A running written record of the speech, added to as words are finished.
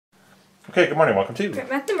Okay, good morning, welcome to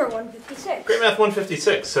Great Math number 156.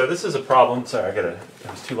 GreatMath156. So this is a problem, sorry, it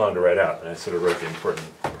was too long to write out, and I sort of wrote the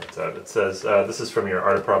important parts out. It says, this is from your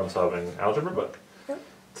Art of Problem Solving algebra book. Yep.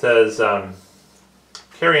 It says,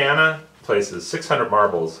 Cariana places 600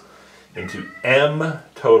 marbles into M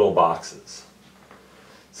total boxes,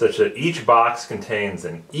 such that each box contains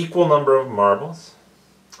an equal number of marbles.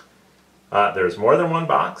 There's more than one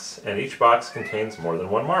box, and each box contains more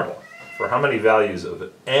than one marble. For how many values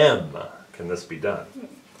of M can this be done?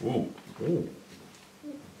 Ooh, ooh,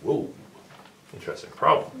 whoa. Interesting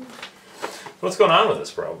problem. What's going on with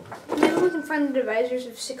this problem? Maybe we can find the divisors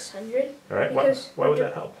of 600. All right, why would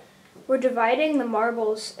that help? We're dividing the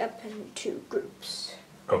marbles up into groups.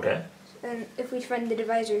 Okay. And if we find the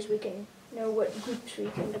divisors, we can know what groups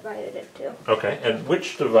we can divide it into. Okay, and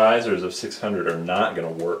which divisors of 600 are not going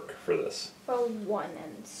to work for this? Well, 1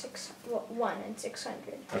 and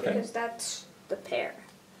 600. Okay. Because that's the pair.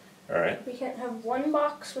 All right. We can't have one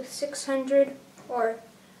box with 600 or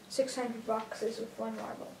 600 boxes with one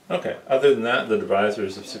marble. Okay, other than that, the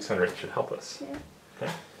divisors of 600 should help us. Yeah.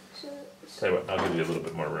 Okay. So Tell you what, I'll give you a little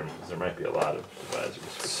bit more room because there might be a lot of divisors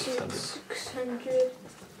for 600. 600.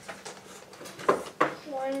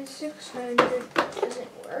 1 and 600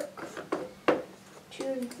 doesn't work. 2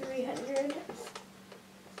 and 300.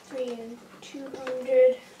 3 and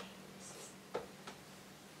 200.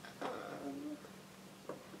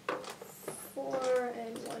 4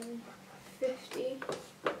 and 150.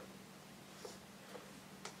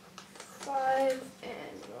 5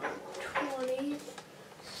 and 120.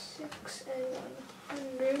 6 and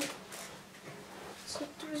 100. So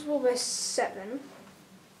divisible by 7.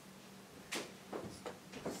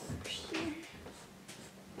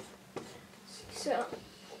 So,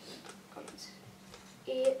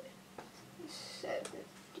 8,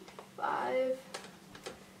 75,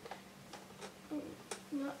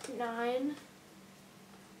 9,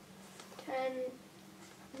 10,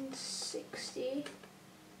 and 60,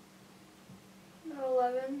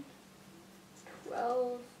 11,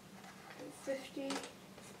 12, and 50,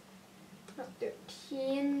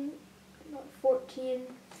 13, 14,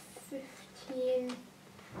 15,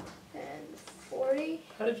 and 40.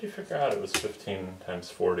 How did you figure out it was 15 times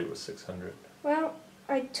 40 was 600? Well,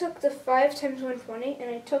 I took the 5 times 120 and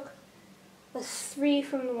I took the 3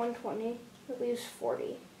 from the 120. It leaves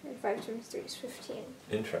 40. And 5 times 3 is 15.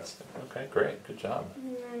 Interesting. Okay, great. Good job.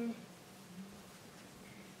 And then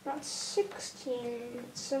not 16,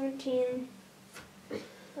 17,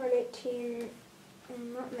 not 18,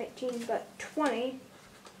 and not 19, but 20.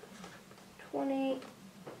 20, it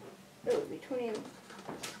would be 20 and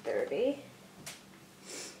 30.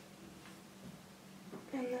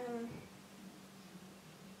 And then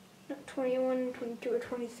not 21, 22, or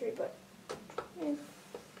 23, but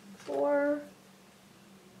 24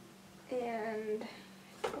 and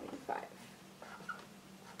 25.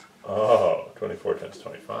 Oh, 24 times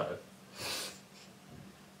 25.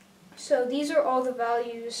 So these are all the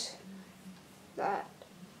values that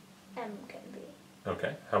M can be.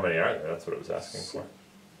 Okay, how many are there? That's what it was asking for.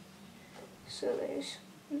 So there's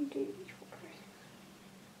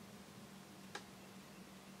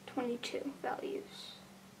 22 values.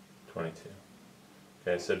 22.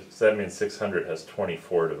 Okay, so that means 600 has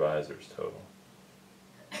 24 divisors total.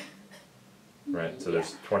 Right, so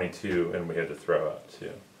there's 22 and we had to throw out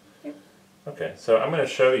 2. Yep. Okay, so I'm going to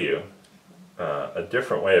show you a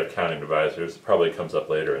different way of counting divisors. It probably comes up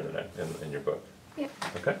later in your book. Yep.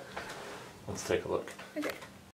 Okay, let's take a look. Okay.